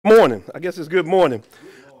Morning. I guess it's good morning.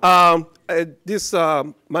 My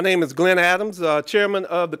name is Glenn Adams, Chairman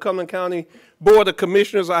of the Cumberland County Board of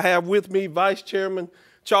Commissioners. I have with me Vice Chairman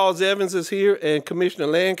Charles Evans is here and Commissioner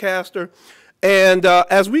Lancaster. And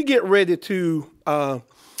as we get ready to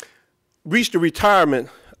reach the retirement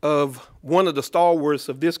of one of the stalwarts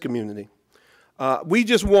of this community, we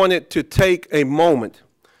just wanted to take a moment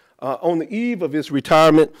on the eve of his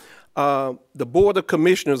retirement. The Board of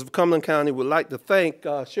Commissioners of Cumberland County would like to thank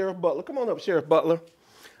Sheriff Butler. Come on up, Sheriff Butler,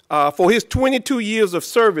 for his 22 years of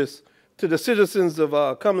service to the citizens of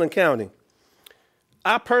Cumberland County.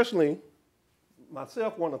 I personally,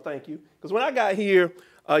 myself, want to thank you, because when I got here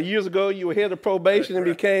years ago, you were head of probation and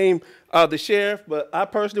became the sheriff, but I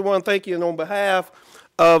personally want to thank you, and on behalf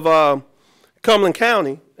of Cumberland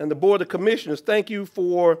County and the Board of Commissioners, thank you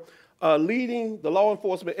for leading the law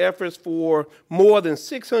enforcement efforts for more than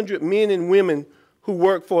 600 men and women who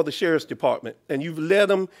work for the Sheriff's Department, and you've led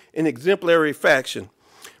them in exemplary fashion.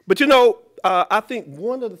 But you know, I think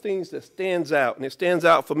one of the things that stands out, and it stands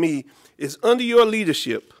out for me, is under your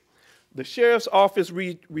leadership, the Sheriff's Office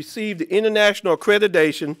received the international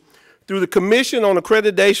accreditation through the Commission on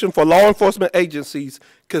Accreditation for Law Enforcement Agencies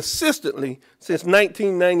consistently since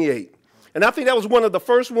 1998. And I think that was one of the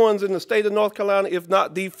first ones in the state of North Carolina, if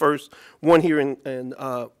not the first one here in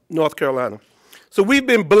North Carolina. So we've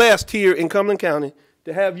been blessed here in Cumberland County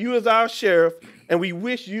to have you as our sheriff, and we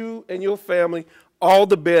wish you and your family all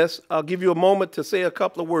the best. I'll give you a moment to say a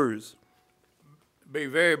couple of words. Be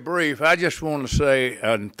very brief. I just want to say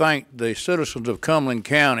and thank the citizens of Cumberland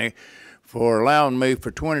County for allowing me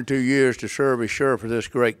for 22 years to serve as sheriff of this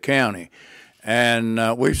great county.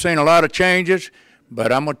 And we've seen a lot of changes.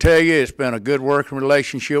 But I'm going to tell you, it's been a good working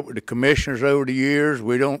relationship with the commissioners over the years.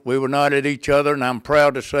 We were not at each other, and I'm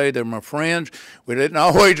proud to say they're my friends. We didn't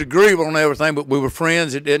always agree on everything, but we were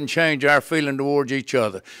friends. It didn't change our feeling towards each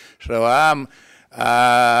other. So I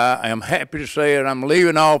am happy to say that I'm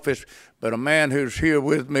leaving office, but a man who's here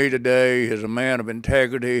with me today is a man of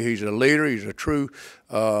integrity. He's a leader. He's a true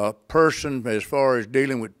person as far as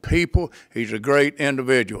dealing with people. He's a great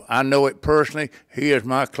individual. I know it personally. He is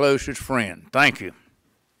my closest friend. Thank you.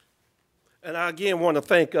 And I again want to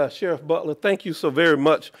thank Sheriff Butler. Thank you so very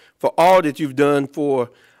much for all that you've done for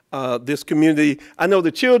this community. I know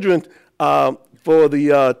the children for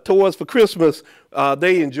the Toys for Christmas,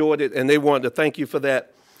 they enjoyed it, and they wanted to thank you for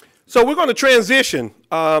that. So we're going to transition.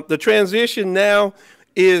 The transition now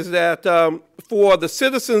is that for the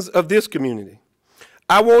citizens of this community,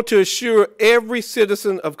 I want to assure every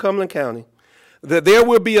citizen of Cumberland County that there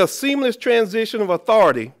will be a seamless transition of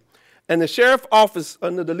authority, and the Sheriff's Office,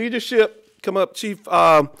 under the leadership of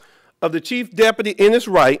the Chief Deputy Ennis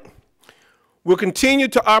Wright, will continue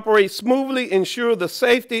to operate smoothly, ensure the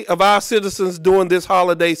safety of our citizens during this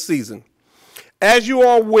holiday season. As you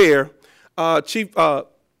are aware,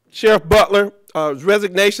 Sheriff Butler's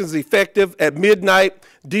resignation is effective at midnight,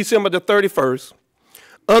 December the 31st.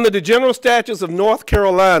 Under the general statutes of North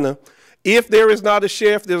Carolina, if there is not a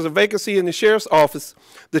sheriff, there's a vacancy in the sheriff's office,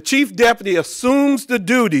 the chief deputy assumes the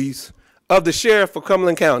duties of the sheriff for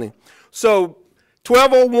Cumberland County. So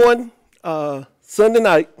 12:01 Sunday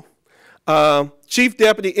night, Chief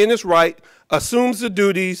Deputy Ennis Wright assumes the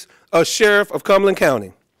duties of Sheriff of Cumberland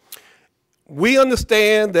County. We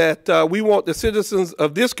understand that we want the citizens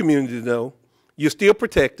of this community to know you're still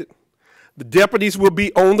protected, the deputies will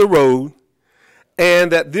be on the road,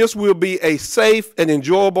 and that this will be a safe and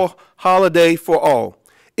enjoyable holiday for all.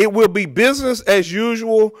 It will be business as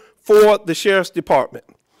usual for the Sheriff's Department.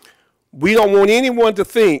 We don't want anyone to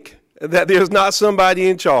think that there's not somebody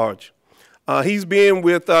in charge. He's been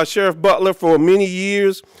with Sheriff Butler for many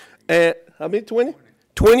years, and how many, 20?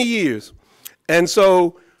 20 years. And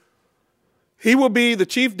so he will be the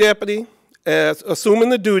chief deputy, assuming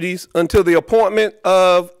the duties until the appointment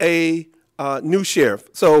of a new sheriff.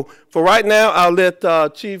 So for right now, I'll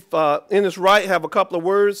let Chief Ennis Wright have a couple of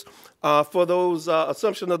words for those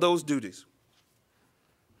assumption of those duties.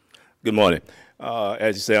 Good morning.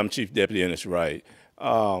 As you say, I'm Chief Deputy Ennis Wright.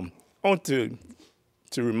 I want to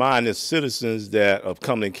remind the citizens that of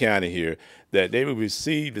Cumberland County here that they will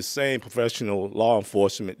receive the same professional law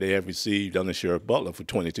enforcement they have received under Sheriff Butler for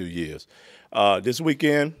 22 years. This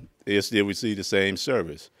weekend, they still receive the same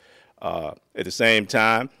service. At the same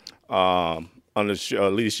time, under the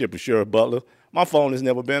leadership of Sheriff Butler, my phone has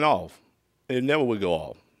never been off. It never will go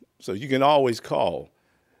off. So you can always call.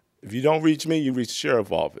 If you don't reach me, you reach the sheriff's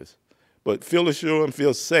office. But feel assured and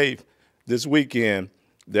feel safe this weekend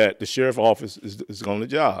that the sheriff's office is on the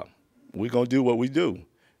job. We're going to do what we do,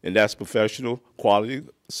 and that's professional, quality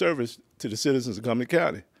service to the citizens of Cumberland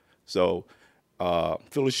County. So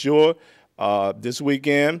feel assured. This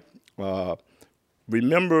weekend,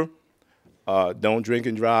 remember, don't drink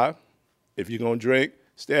and drive. If you're going to drink,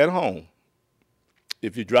 stay at home.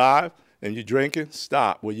 If you drive and you're drinking,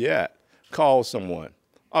 stop where you're at. Call someone.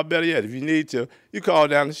 Or better yet, if you need to, you call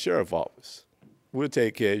down the sheriff's office. We'll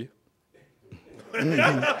take care of you.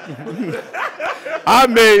 I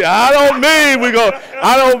don't mean we go,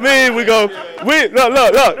 I don't mean we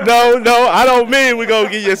go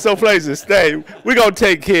get you some place to stay. We're going to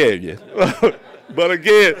take care of you. But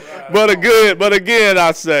again,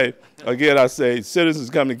 I say, citizens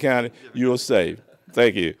of Cumberland County, you're safe.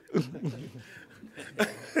 Thank you.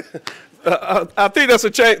 I think that's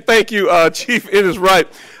a change. Thank you, Chief. It is right.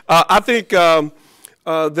 I think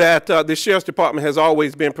that the Sheriff's Department has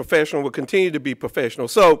always been professional, will continue to be professional.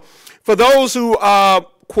 So for those who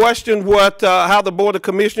question how the Board of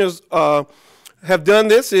Commissioners have done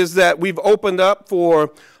this, is that we've opened up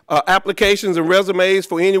for applications and resumes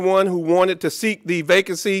for anyone who wanted to seek the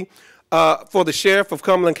vacancy for the Sheriff of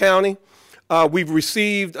Cumberland County. We've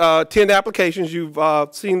received 10 applications. You've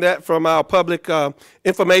seen that from our public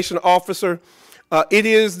information officer. It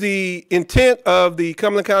is the intent of the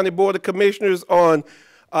Cumberland County Board of Commissioners on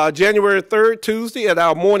January 3rd, Tuesday, at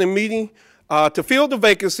our morning meeting to fill the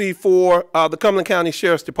vacancy for the Cumberland County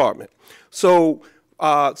Sheriff's Department. So,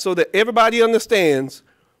 so that everybody understands,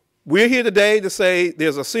 we're here today to say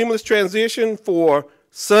there's a seamless transition for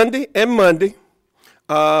Sunday and Monday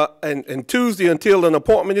and Tuesday until an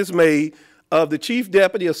appointment is made of the Chief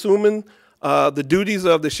Deputy assuming the duties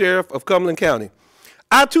of the Sheriff of Cumberland County.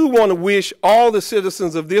 I, too, want to wish all the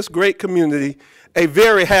citizens of this great community a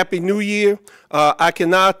very happy New Year. I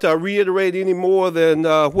cannot reiterate any more than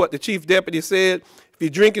what the Chief Deputy said. If you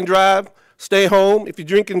drink and drive, stay home. If you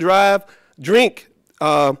drink and drive, drink.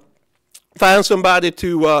 Find somebody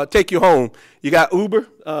to take you home. You got Uber,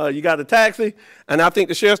 you got a taxi, and I think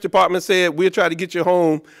the Sheriff's Department said we'll try to get you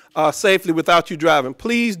home safely without you driving.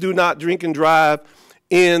 Please do not drink and drive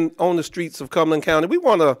on the streets of Cumberland County. We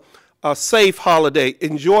want a safe holiday.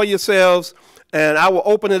 Enjoy yourselves, and I will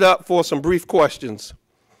open it up for some brief questions.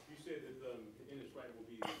 You said that the Ennis Wright will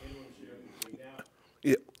be the interim sheriff between now?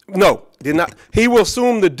 Yeah, no, did not. He will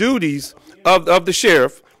assume the duties of the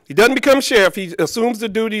sheriff. He doesn't become sheriff. He assumes the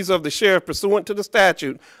duties of the sheriff pursuant to the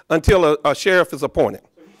statute until a sheriff is appointed. So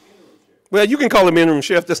he's interim sheriff. Well, you can call him interim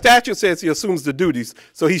sheriff. The statute says he assumes the duties.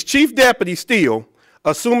 So he's chief deputy still,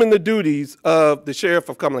 assuming the duties of the sheriff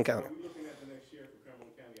of Cumberland County. Are we looking at the next sheriff of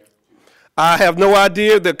Cumberland County after Tuesday? I have no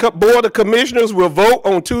idea. The Board of Commissioners will vote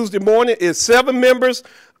on Tuesday morning. It's 7 members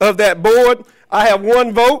of that board. I have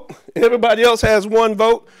 1 vote. Everybody else has 1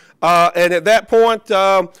 vote. And at that point,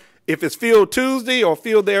 if it's filled Tuesday or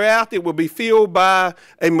filled thereafter, it will be filled by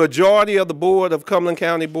a majority of the Board of Cumberland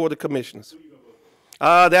County Board of Commissioners.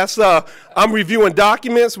 I'm reviewing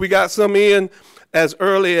documents. We got some in as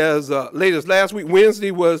early as late as last week.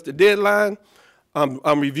 Wednesday was the deadline.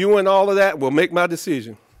 I'm reviewing all of that. We'll make my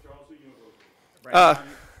decision. Charles, who you gonna vote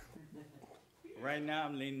for? Right now,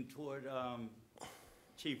 I'm leaning toward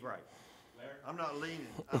Chief Wright. Larry? I'm not leaning.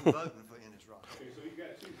 I'm voting for Ennis Wright. Okay, so you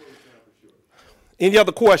got 2 votes now for sure. Any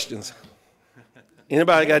other questions?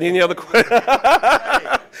 Anybody got any other questions?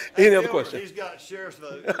 Any other questions? He's got sheriff's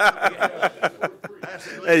vote.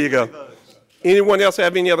 There you go. Anyone else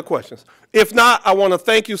have any other questions? If not, I want to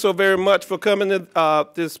thank you so very much for coming to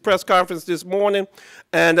this press conference this morning.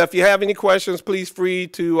 And if you have any questions, please free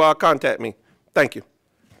to contact me. Thank you.